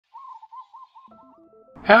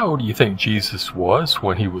How old do you think Jesus was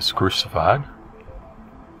when he was crucified?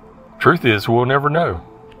 Truth is, we'll never know.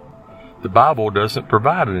 The Bible doesn't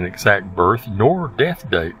provide an exact birth nor death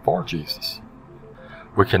date for Jesus.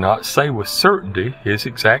 We cannot say with certainty his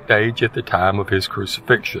exact age at the time of his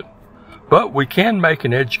crucifixion, but we can make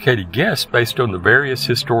an educated guess based on the various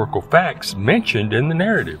historical facts mentioned in the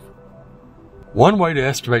narrative. One way to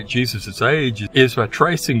estimate Jesus' age is by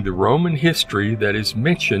tracing the Roman history that is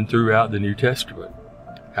mentioned throughout the New Testament.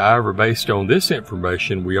 However, based on this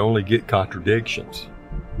information, we only get contradictions.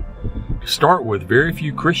 To start with, very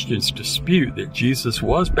few Christians dispute that Jesus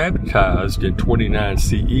was baptized in 29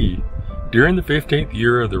 CE during the 15th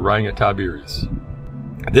year of the reign of Tiberius.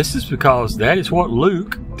 This is because that is what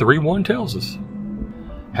Luke 3:1 tells us.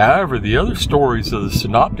 However, the other stories of the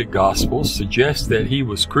Synoptic Gospels suggest that he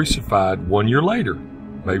was crucified 1 year later,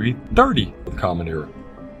 maybe 30 of the Common Era.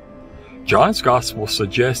 John's Gospel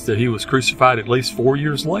suggests that he was crucified at least 4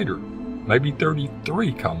 years later, maybe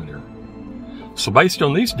 33 Common Era. So based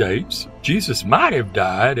on these dates, Jesus might have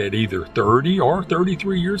died at either 30 or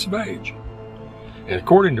 33 years of age. And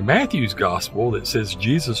according to Matthew's Gospel, that says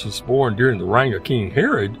Jesus was born during the reign of King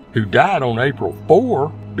Herod, who died on April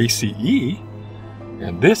 4 BCE,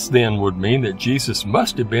 and this then would mean that Jesus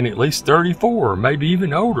must have been at least 34 or maybe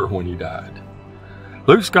even older when he died.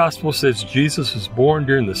 Luke's Gospel says Jesus was born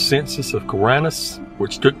during the census of Quirinius,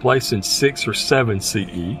 which took place in 6 or 7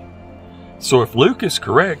 CE. So if Luke is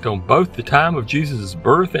correct on both the time of Jesus'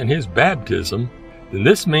 birth and his baptism, then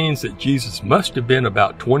this means that Jesus must have been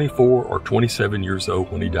about 24 or 27 years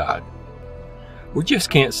old when he died. We just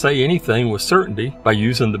can't say anything with certainty by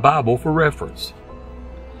using the Bible for reference.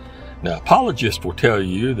 Now, apologists will tell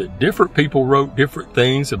you that different people wrote different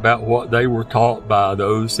things about what they were taught by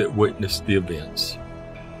those that witnessed the events.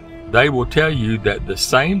 They will tell you that the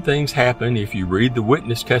same things happen if you read the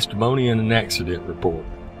witness testimony and an accident report.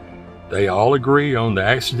 They all agree on the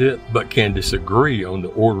accident, but can disagree on the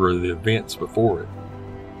order of the events before it.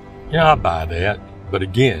 Yeah, I buy that. But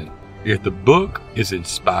again, if the book is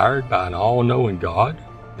inspired by an all-knowing God,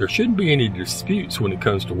 there shouldn't be any disputes when it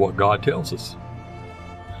comes to what God tells us.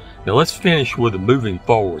 Now let's finish with a moving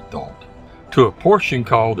forward thought, to a portion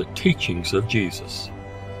called the Teachings of Jesus.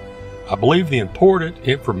 I believe the important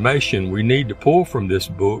information we need to pull from this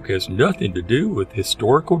book has nothing to do with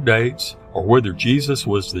historical dates or whether Jesus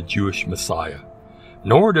was the Jewish Messiah,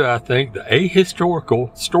 nor do I think the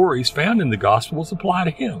ahistorical stories found in the Gospels apply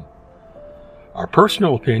to him. Our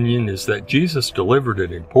personal opinion is that Jesus delivered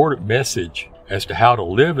an important message as to how to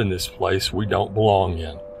live in this place we don't belong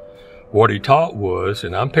in. What he taught was,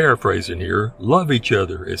 and I'm paraphrasing here, love each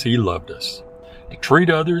other as he loved us. To treat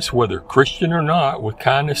others, whether Christian or not, with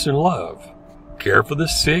kindness and love. Care for the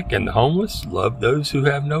sick and the homeless, love those who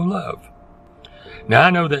have no love. Now I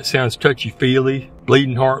know that sounds touchy-feely,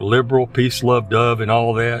 bleeding heart liberal, peace, love, dove, and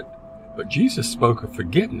all that, but Jesus spoke of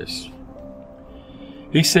forgiveness.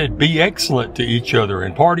 He said, be excellent to each other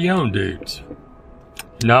and party on, dudes.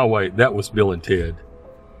 No, wait, that was Bill and Ted.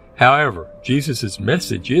 However, Jesus'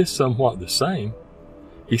 message is somewhat the same.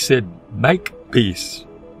 He said, make peace.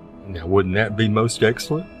 Now, wouldn't that be most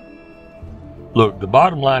excellent? Look, the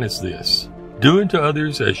bottom line is this. Do unto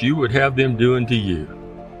others as you would have them do unto you.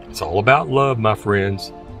 It's all about love, my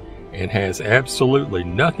friends, and has absolutely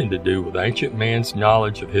nothing to do with ancient man's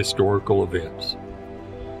knowledge of historical events.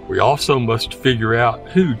 We also must figure out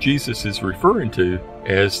who Jesus is referring to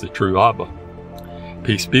as the true Abba.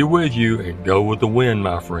 Peace be with you, and go with the wind,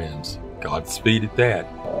 my friends. Godspeed at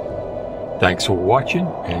that. Thanks for watching,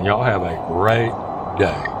 and y'all have a great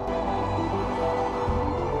day.